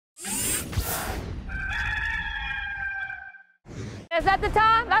Is that the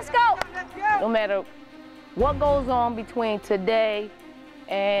time? Let's go. No matter what goes on between today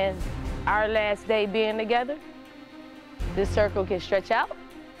and our last day being together, this circle can stretch out.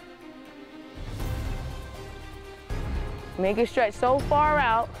 Make it stretch so far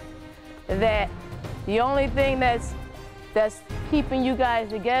out that the only thing that's keeping you guys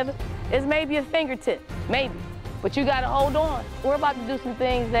together is maybe a fingertip, maybe. But you gotta hold on. We're about to do some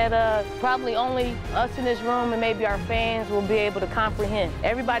things that probably only us in this room and maybe our fans will be able to comprehend.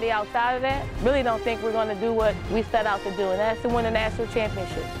 Everybody outside of that really don't think we're gonna do what we set out to do, and that's to win a national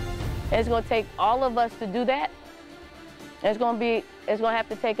championship. And it's gonna take all of us to do that. And it's gonna have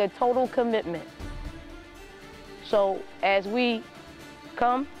to take a total commitment. So as we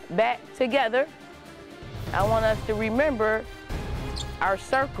come back together, I want us to remember our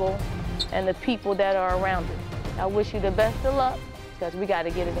circle and the people that are around it. I wish you the best of luck, because we got to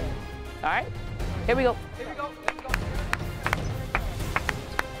get it in. All right? Here we go. Here we go.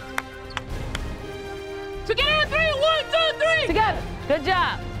 Together, 3, 1, 2, 3. Together. Good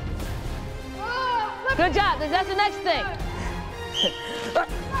job. Good job, because that's the next thing.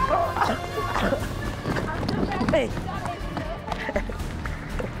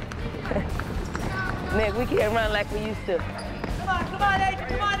 Nick, we can't run like we used to. Come on, Asia.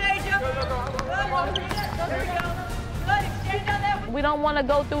 Come on, Asia. We don't want to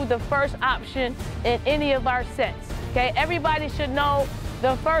go through the first option in any of our sets, okay? Everybody should know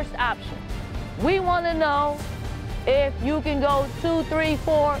the first option. We want to know if you can go 2, 3,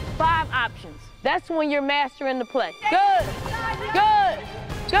 4, 5 options. That's when you're mastering the play. Good, good,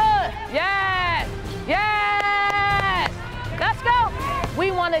 good. Yes, yes. Let's go.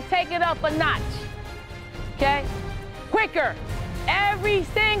 We want to take it up a notch, okay? Quicker. Every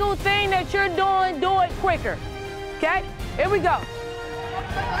single thing that you're doing, do it quicker, okay? Here we go.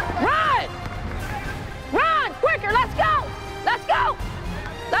 Run! Run! Quicker, let's go! Let's go!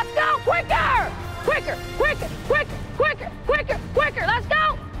 Let's go! Quicker! Quicker, quicker, quicker, quicker, quicker, quicker, let's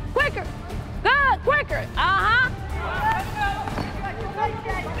go! Quicker! Good, quicker,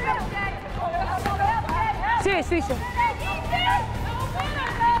 See,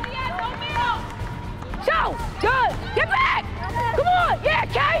 Show! Good! Get back! Come on! Yeah,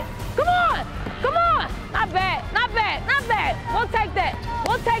 Kate! Come on! Come on! Not bad, not bad, not bad. We'll take that.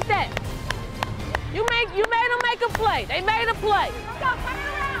 We'll take that. You made them make a play. They made a play.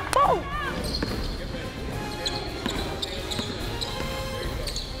 Boom!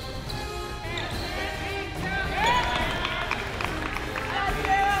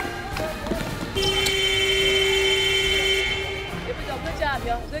 Here we go. Good job,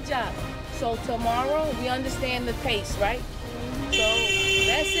 y'all. Good job. So tomorrow, we understand the pace, right? So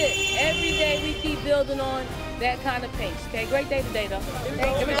that's it. Every day we keep building on that kind of pace. Okay, great day today, though. Here we go.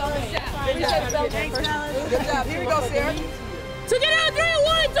 Good job. Good job. Here we go, Sarah. Together, 3,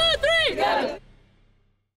 1, 2.